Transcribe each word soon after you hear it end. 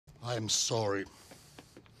I'm sorry.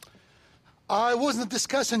 I wasn't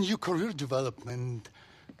discussing your career development.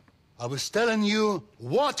 I was telling you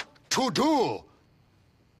what to do.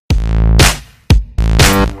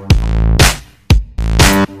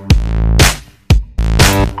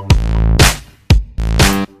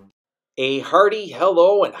 A hearty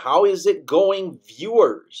hello and how is it going,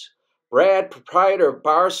 viewers? Brad, proprietor of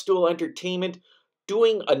Barstool Entertainment,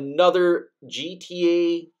 doing another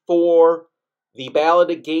GTA 4 The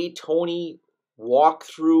Ballad of Gay Tony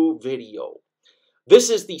walkthrough video. This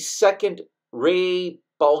is the second Ray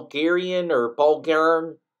Bulgarian or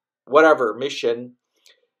Bulgarian, whatever, mission.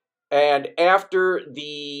 And after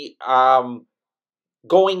the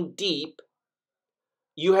going deep,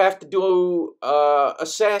 you have to do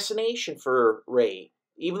assassination for Ray.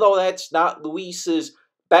 Even though that's not Luis's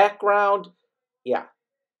background, yeah,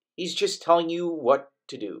 he's just telling you what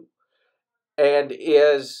to do. And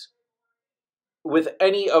as with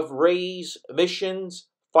any of Ray's missions,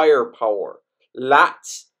 firepower.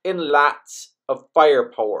 Lots and lots of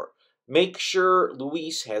firepower. Make sure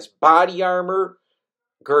Luis has body armor,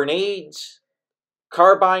 grenades,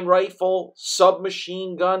 carbine rifle,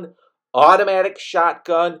 submachine gun, automatic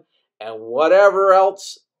shotgun, and whatever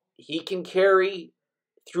else he can carry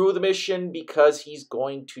through the mission because he's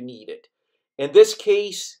going to need it. In this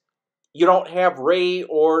case, you don't have Ray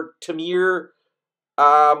or Tamir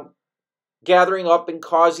gathering up and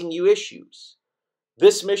causing you issues.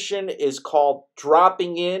 This mission is called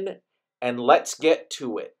Dropping In, and let's get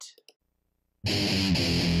to it.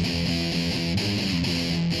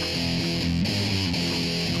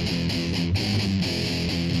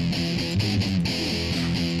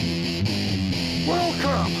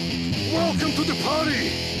 Welcome to the party.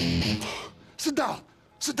 Sit down.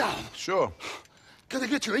 Sure. Can I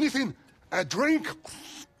get you anything? A drink?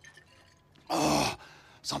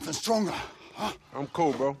 Something stronger. Huh? I'm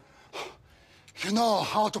cool, bro. You know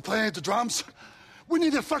how to play the drums? We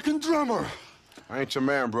need a fucking drummer. I ain't your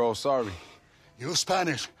man, bro. Sorry. You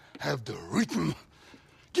Spanish have the rhythm.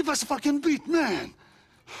 Give us a fucking beat, man.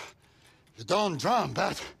 You don't drum,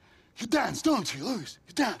 but you dance, don't you, Luis?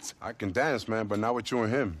 You dance. I can dance, man, but not with you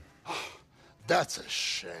and him. That's a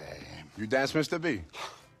shame. You dance, Mr. B?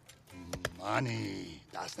 Money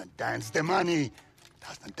doesn't dance. The money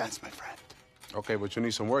doesn't dance, my friend. Okay, but you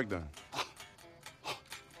need some work done.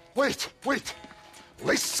 Wait.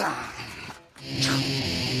 Listen.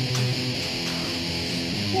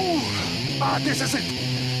 Ooh. This is it.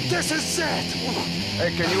 This is it.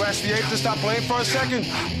 Hey, can you ask the ape to stop playing for a second?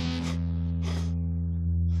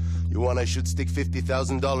 You want I should stick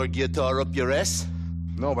 $50,000 guitar up your ass?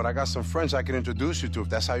 No, but I got some friends I can introduce you to if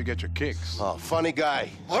that's how you get your kicks. Oh, funny guy.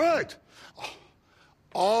 All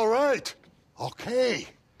right. Okay.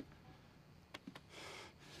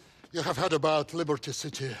 You have heard about Liberty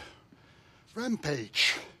City.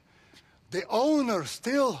 Rampage. The owner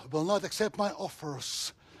still will not accept my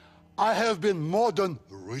offers. I have been more than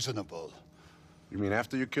reasonable. You mean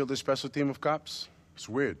after you killed this special team of cops? It's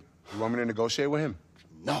weird. You want me to negotiate with him?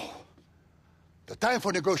 No. The time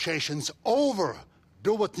for negotiations over.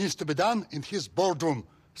 Do what needs to be done in his boardroom.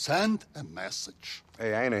 Send a message.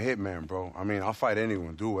 Hey, I ain't a hitman, bro. I mean, I'll fight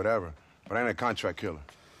anyone, do whatever. But I ain't a contract killer.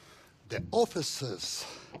 The offices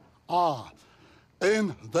are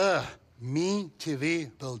in the Me-TV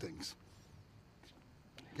buildings.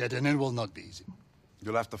 Getting in will not be easy.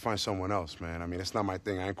 You'll have to find someone else, man. I mean, it's not my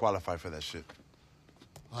thing. I ain't qualified for that shit.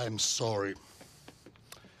 I'm sorry.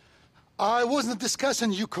 I wasn't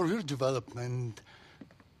discussing your career development.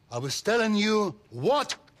 I was telling you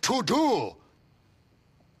what to do.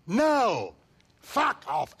 Now, fuck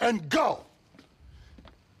off and go.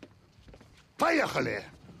 Поехали.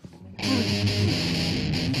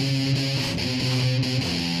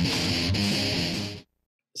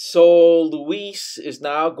 So Luis is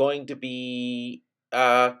now going to be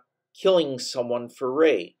killing someone for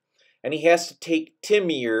Ray. And he has to take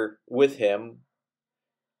Timir with him.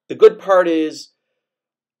 The good part is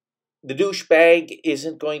the douchebag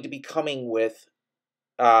isn't going to be coming with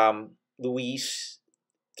Luis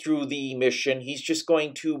through the mission. He's just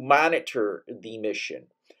going to monitor the mission.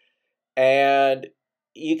 And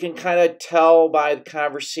you can kind of tell by the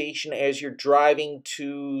conversation as you're driving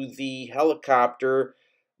to the helicopter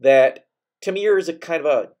that Tamir is a kind of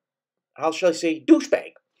a, how shall I say,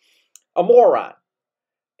 douchebag, a moron.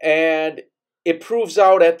 And it proves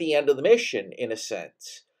out at the end of the mission, in a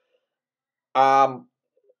sense.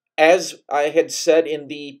 As I had said in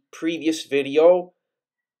the previous video,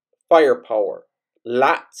 firepower.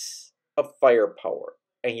 Lots of firepower.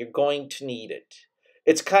 And you're going to need it.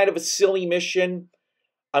 It's kind of a silly mission.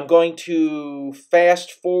 I'm going to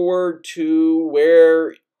fast forward to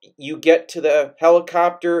where you get to the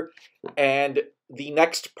helicopter and the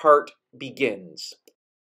next part begins.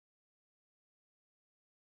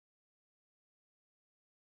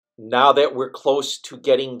 Now that we're close to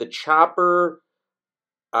getting the chopper,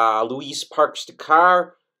 Luis parks the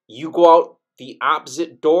car. You go out the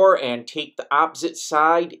opposite door and take the opposite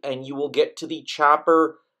side, and you will get to the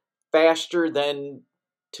chopper faster than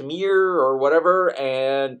Tamir or whatever.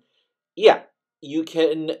 And yeah, you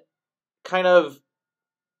can kind of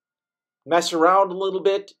mess around a little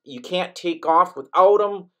bit. You can't take off without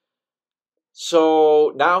him.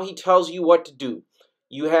 So now he tells you what to do.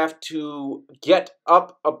 You have to get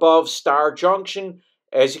up above Star Junction.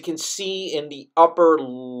 As you can see in the upper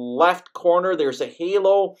left corner, there's a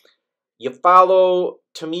halo. You follow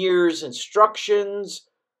Tamir's instructions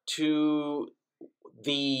to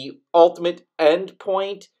the ultimate end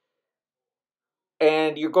point,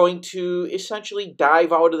 and you're going to essentially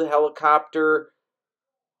dive out of the helicopter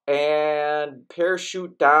and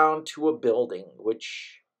parachute down to a building,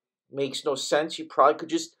 which makes no sense. You probably could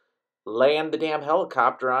just land the damn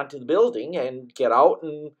helicopter onto the building and get out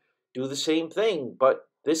and do the same thing. But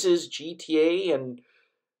this is GTA, and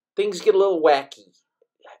things get a little wacky.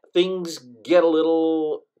 Things get a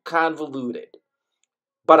little convoluted.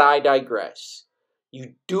 But I digress.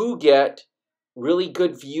 You do get really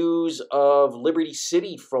good views of Liberty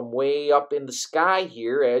City from way up in the sky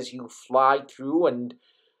here as you fly through and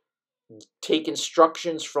take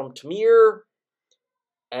instructions from Tamir,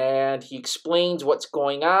 and he explains what's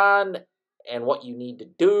going on and what you need to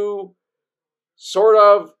do, sort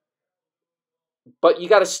of. But you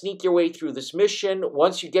got to sneak your way through this mission.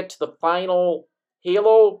 Once you get to the final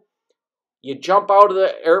halo, you jump out of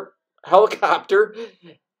the helicopter.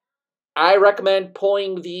 I recommend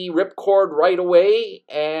pulling the ripcord right away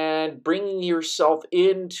and bringing yourself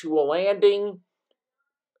into a landing.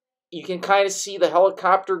 You can kind of see the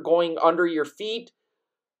helicopter going under your feet.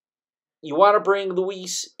 You want to bring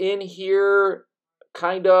Luis in here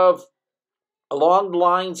kind of along the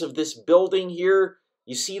lines of this building here.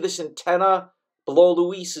 You see this antenna below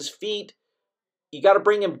Luis's feet. You got to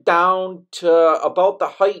bring him down to about the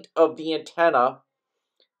height of the antenna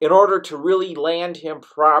in order to really land him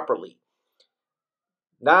properly.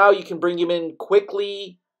 Now you can bring him in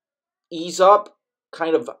quickly, ease up,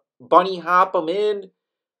 kind of bunny hop him in,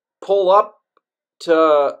 pull up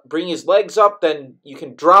to bring his legs up, then you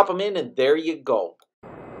can drop him in, and there you go.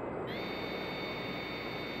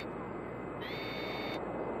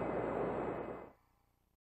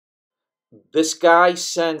 This guy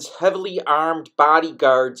sends heavily armed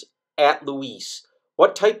bodyguards at Luis.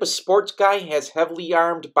 What type of sports guy has heavily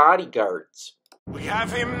armed bodyguards? We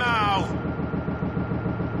have him now.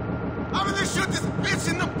 I'm gonna shoot this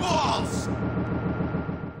bitch in the balls.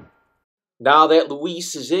 Now that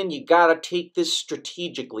Luis is in, you gotta take this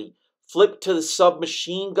strategically. Flip to the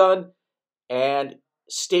submachine gun and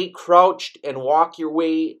stay crouched and walk your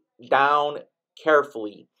way down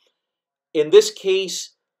carefully. In this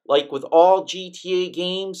case, like with all GTA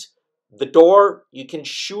games, the door you can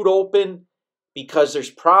shoot open because there's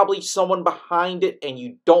probably someone behind it and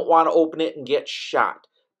you don't want to open it and get shot.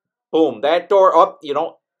 Boom, that door up, you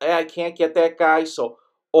don't, I can't get that guy, so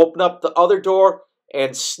open up the other door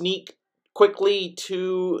and sneak quickly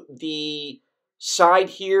to the side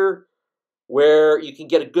here where you can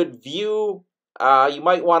get a good view. You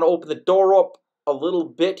might want to open the door up a little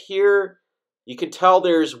bit here. You can tell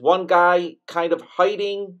there's one guy kind of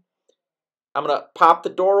hiding. I'm going to pop the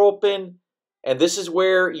door open, and this is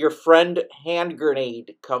where your friend hand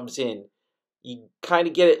grenade comes in. You kind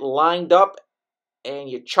of get it lined up, and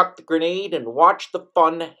you chuck the grenade and watch the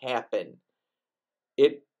fun happen.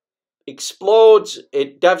 It explodes,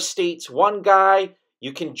 it devastates one guy.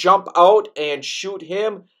 You can jump out and shoot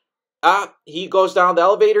him. He goes down the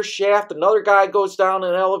elevator shaft. Another guy goes down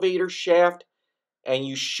an elevator shaft, and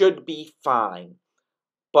you should be fine.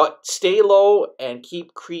 But stay low and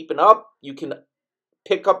keep creeping up. You can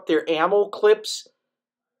pick up their ammo clips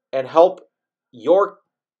and help your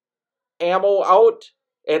ammo out.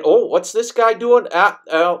 And oh, what's this guy doing?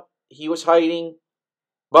 He was hiding,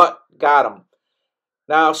 but got him.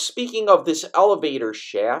 Now, speaking of this elevator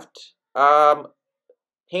shaft, hand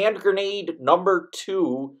grenade number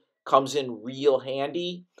 2 comes in real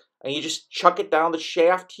handy. And you just chuck it down the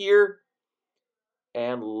shaft here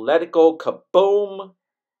and let it go kaboom.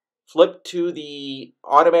 Flip to the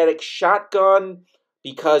automatic shotgun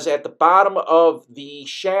because at the bottom of the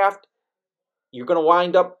shaft, you're going to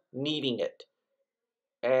wind up needing it.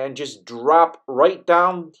 And just drop right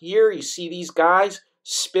down here. You see these guys?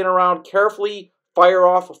 Spin around carefully. Fire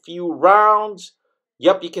off a few rounds.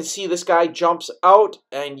 Yep, you can see this guy jumps out.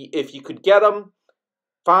 And if you could get him,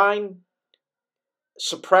 fine.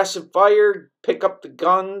 Suppressive fire, pick up the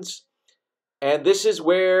guns, and this is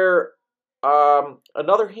where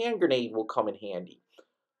another hand grenade will come in handy.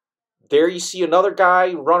 There you see another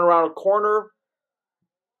guy run around a corner.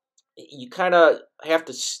 You kind of have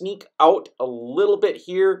to sneak out a little bit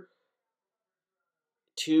here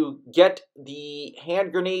to get the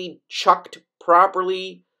hand grenade chucked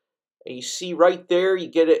properly. And you see right there, you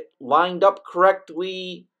get it lined up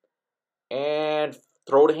correctly, and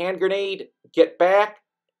throw the hand grenade, get back,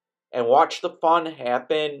 and watch the fun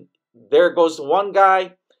happen. There goes the one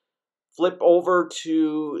guy. Flip over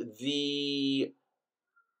to the,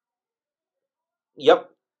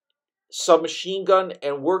 submachine gun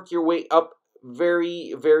and work your way up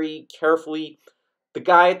very, very carefully. The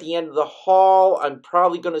guy at the end of the hall, I'm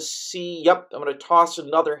probably going to see, I'm going to toss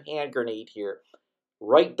another hand grenade here.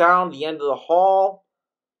 Right down the end of the hall.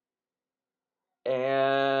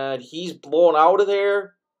 And he's blown out of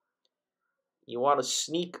there. You want to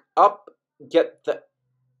sneak up, get the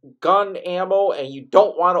gun ammo, and you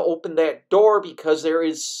don't want to open that door because there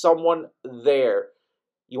is someone there.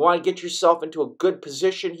 You want to get yourself into a good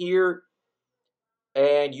position here,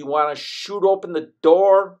 and you want to shoot open the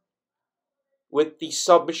door with the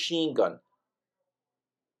submachine gun.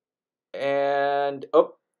 And,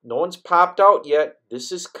 no one's popped out yet.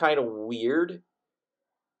 This is kind of weird.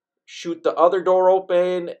 Shoot the other door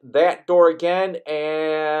open, that door again,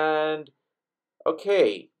 and,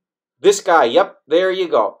 okay. This guy, there you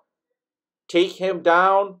go. Take him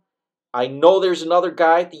down. I know there's another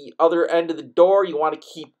guy at the other end of the door. You want to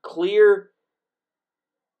keep clear.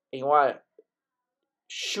 And you want to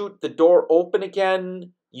shoot the door open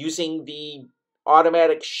again using the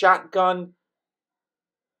automatic shotgun.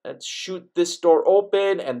 Let's shoot this door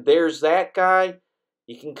open, and there's that guy.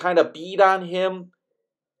 You can kind of beat on him.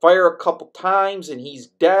 Fire a couple times, and he's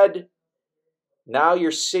dead. Now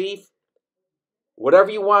you're safe.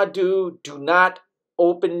 Whatever you want to do, do not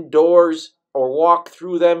open doors or walk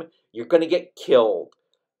through them. You're going to get killed.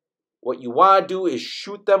 What you want to do is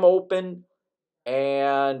shoot them open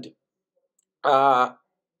and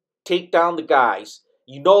take down the guys.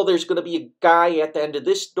 You know there's going to be a guy at the end of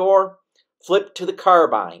this door. Flip to the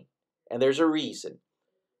carbine, and there's a reason.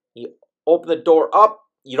 You open the door up.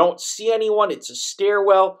 You don't see anyone. It's a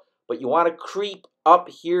stairwell, but you want to creep up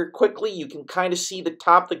here quickly. You can kind of see the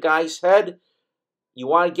top of the guy's head. You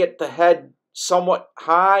want to get the head somewhat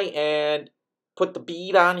high and put the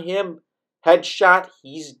bead on him. Headshot,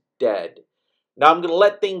 he's dead. Now I'm going to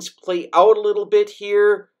let things play out a little bit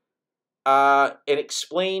here and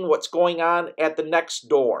explain what's going on at the next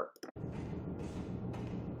door.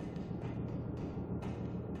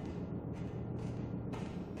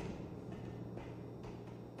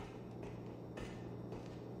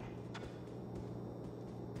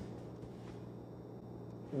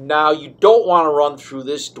 Now, you don't want to run through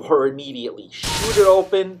this door immediately. Shoot it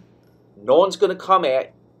open. No one's going to come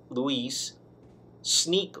at Luis.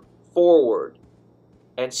 Sneak forward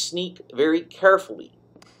and sneak very carefully.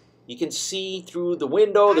 You can see through the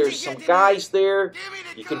window there's some guys there.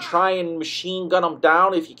 You can try and machine gun them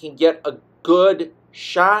down if you can get a good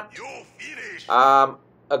shot. A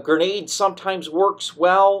grenade sometimes works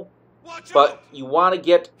well, but you want to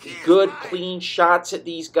get good, clean shots at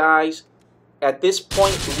these guys. At this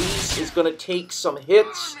point, Luis is going to take some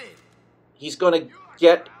hits. He's going to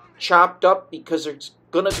get chopped up because there's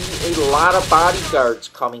going to be a lot of bodyguards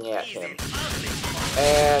coming at him.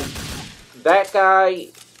 And that guy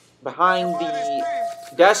behind the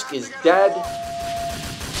desk is dead.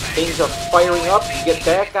 Things are firing up. You get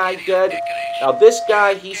that guy dead. Now this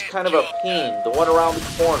guy, he's kind of a pain, the one around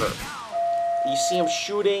the corner. You see him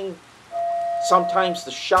shooting. Sometimes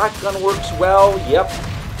the shotgun works well. Yep.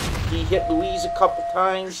 He hit Luis a couple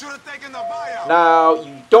times. Now,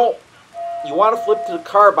 you want to flip to the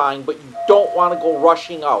carbine, but you don't want to go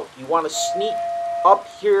rushing out. You want to sneak up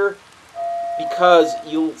here because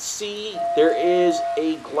you'll see there is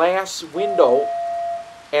a glass window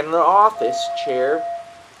and an office chair.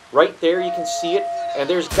 Right there, you can see it, and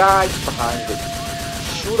there's guys behind it.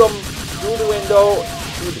 Shoot them through the window,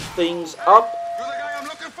 shoot things up.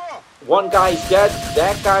 One guy's dead.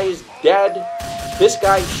 That guy is dead. This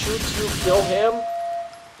guy shoots you, kill him.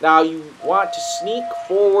 Now you want to sneak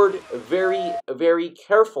forward very, very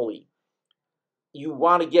carefully. You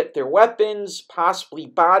want to get their weapons, possibly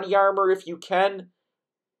body armor if you can.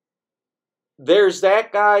 There's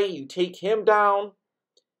that guy. You take him down.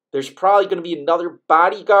 There's probably going to be another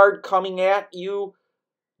bodyguard coming at you.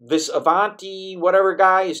 This Avanti, whatever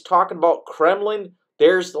guy, is talking about Kremlin.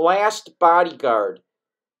 There's the last bodyguard.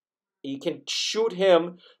 You can shoot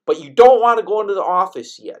him, but you don't want to go into the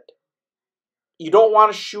office yet. you don't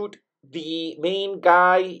want to shoot the main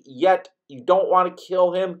guy yet. You don't want to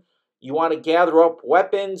kill him. You want to gather up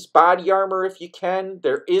weapons, body armor if you can.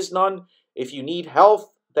 There is none. If you need health,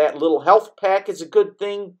 that little health pack is a good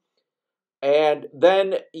thing. And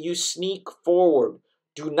then you sneak forward.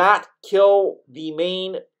 Do not kill the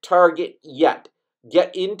main target yet.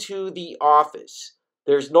 Get into the office.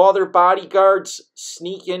 There's no other bodyguards.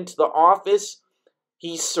 Sneak into the office.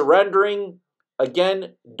 He's surrendering.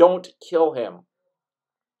 Again, don't kill him.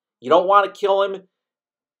 You don't want to kill him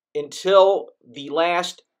until the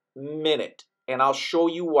last minute, and I'll show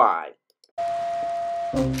you why.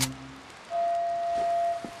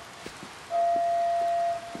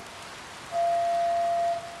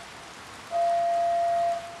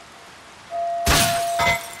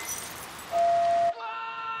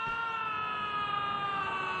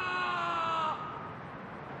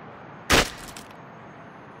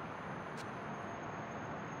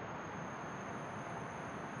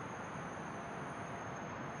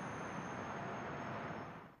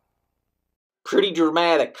 Pretty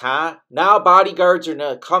dramatic, huh? Now bodyguards are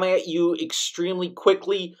going to come at you extremely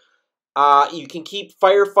quickly. You can keep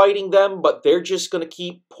firefighting them, but they're just going to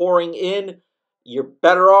keep pouring in. You're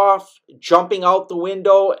better off jumping out the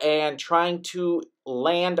window and trying to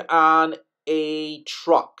land on a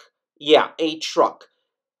truck. Yeah, a truck.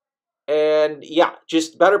 And yeah,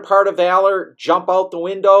 just better part of valor, jump out the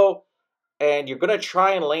window, and you're going to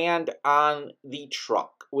try and land on the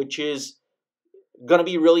truck, which is going to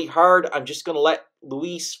be really hard. I'm just going to let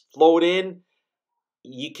Luis float in.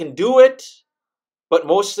 You can do it, but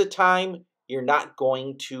most of the time, you're not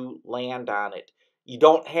going to land on it. You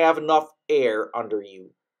don't have enough air under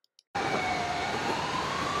you. No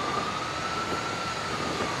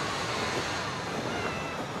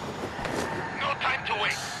time to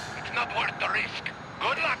wait. It's not worth the risk.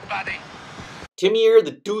 Good luck, buddy. Timir,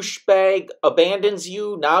 the douchebag, abandons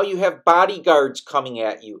you. Now you have bodyguards coming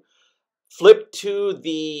at you. Flip to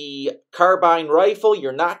the carbine rifle.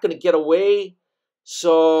 You're not going to get away.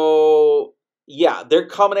 So, yeah, they're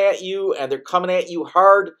coming at you, and they're coming at you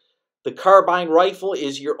hard. The carbine rifle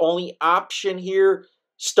is your only option here.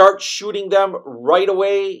 Start shooting them right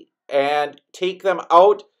away and take them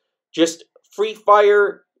out. Just free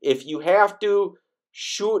fire if you have to.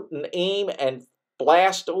 Shoot and aim and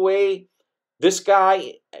blast away. This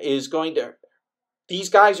guy is going to... These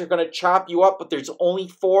guys are going to chop you up, but there's only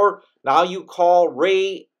 4. Now you call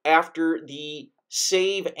Ray after the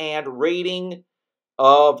save and rating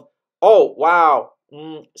of, oh, wow,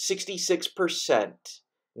 66%.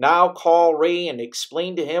 Now call Ray and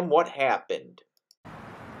explain to him what happened.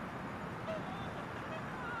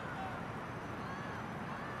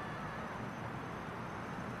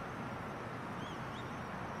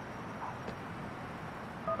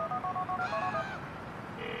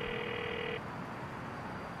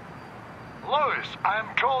 Louis,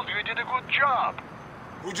 I'm told you did a good job.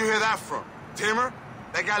 Who'd you hear that from? Timmer?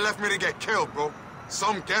 That guy left me to get killed, bro.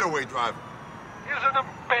 Some getaway driver. He's an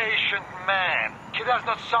impatient man. He does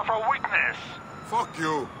not suffer weakness. Fuck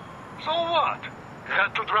you. So what? You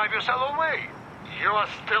had to drive yourself away. You are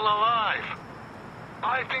still alive.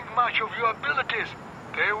 I think much of your abilities.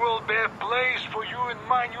 There will be a place for you in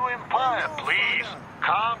my new empire. Please,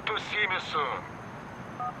 come to see me soon.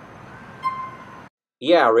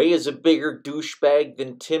 Yeah, Ray is a bigger douchebag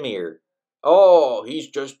than Timir. Oh, he's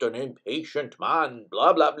just an impatient man,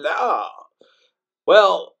 blah, blah, blah.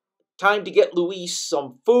 Well, time to get Luis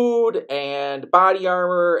some food and body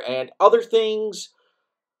armor and other things.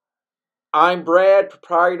 I'm Brad,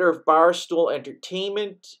 proprietor of Barstool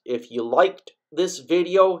Entertainment. If you liked this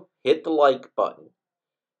video, hit the like button.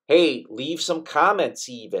 Hey, leave some comments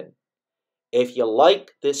even. If you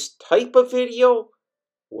like this type of video,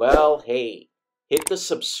 well, hey, hit the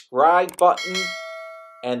subscribe button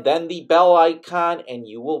and then the bell icon, and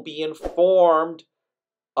you will be informed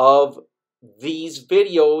of these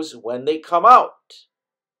videos when they come out.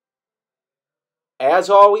 As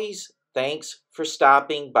always, thanks for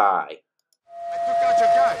stopping by. I took out your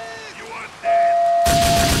guy. You are dead.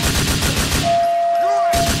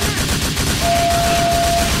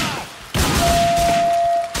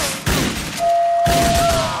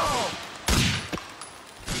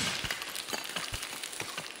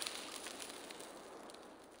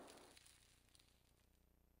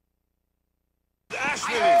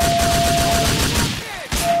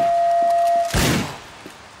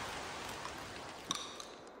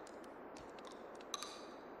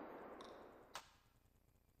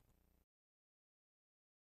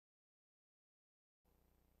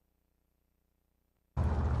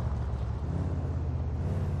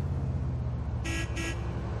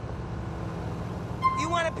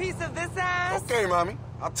 piece of this ass? Okay, mommy.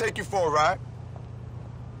 I'll take you for a ride.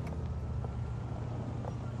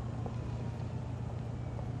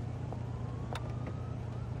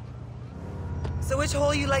 So which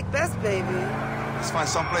hole you like best, baby? Let's find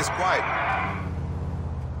someplace quiet.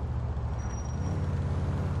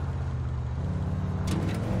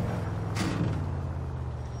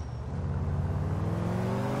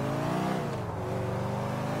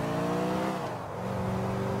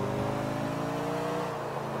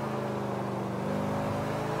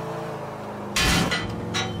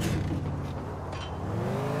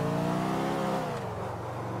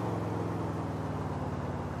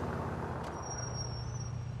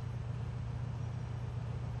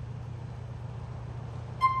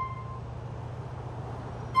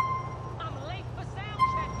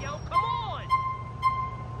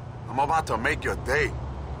 I'm about to make your day.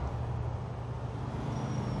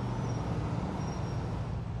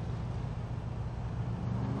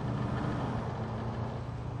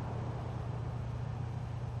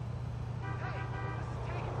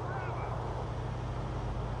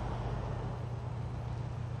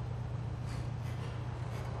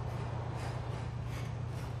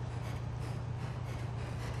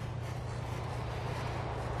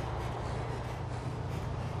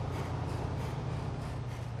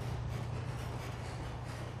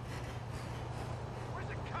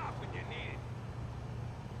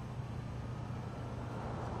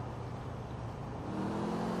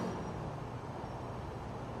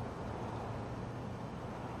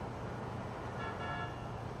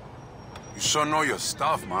 You sure know your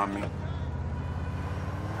stuff, mommy.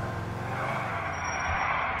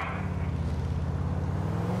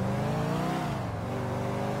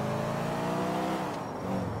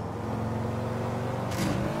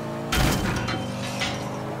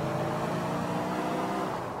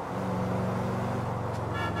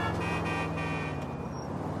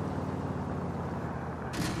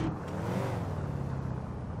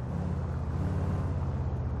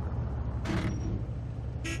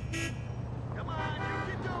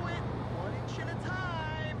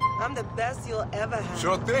 I'm the best you'll ever have.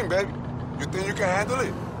 Sure thing, baby. You think you can handle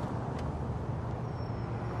it?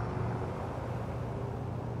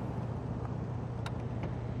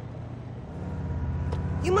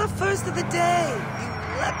 You my first of the day, you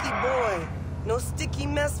lucky boy. No sticky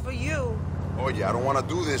mess for you. Oh, yeah, I don't want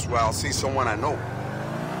to do this where I'll see someone I know.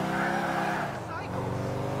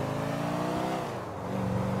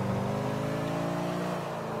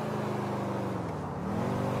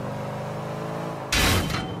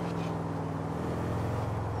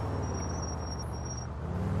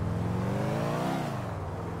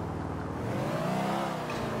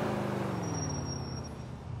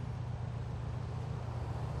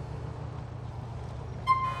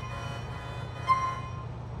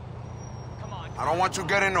 I don't want you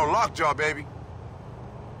getting no lockjaw, baby.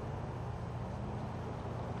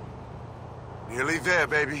 Nearly there,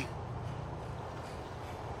 baby.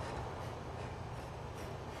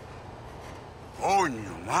 Oh,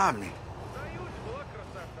 you mommy.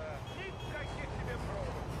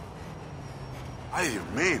 Ay, Dios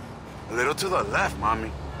mío. A little to the left,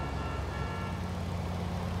 mommy.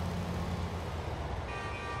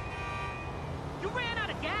 You ran out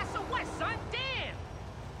of gas or what, son? Damn!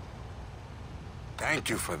 Thank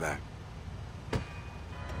you for that.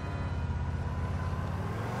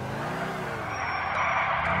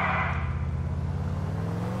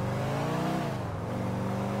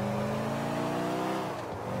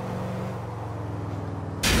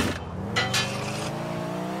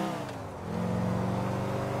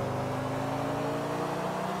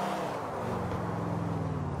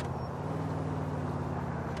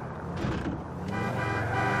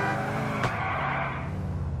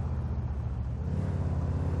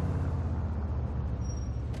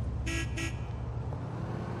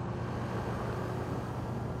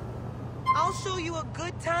 I'll show you a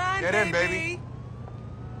good time, Get in, baby.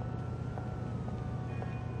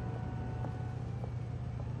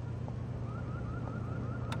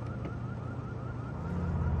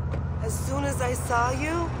 As soon as I saw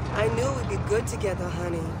you, I knew we'd be good together,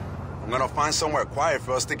 honey. I'm gonna find somewhere quiet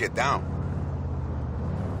for us to get down.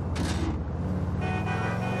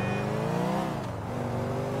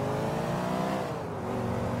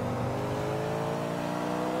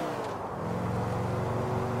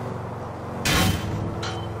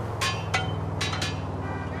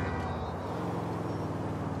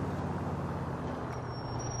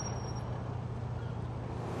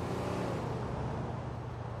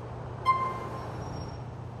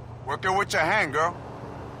 Working with your hand, girl.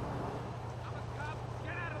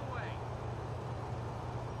 Get out of the way!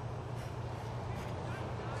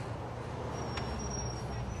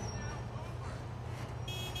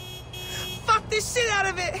 the shit out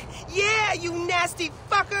of it. Yeah, you nasty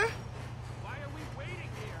fucker. Why are we waiting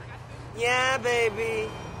here? I got things... Yeah, baby.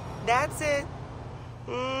 That's it.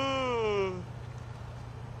 Mmm.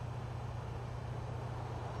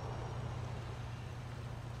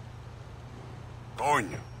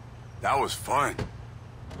 Coño, that was fun.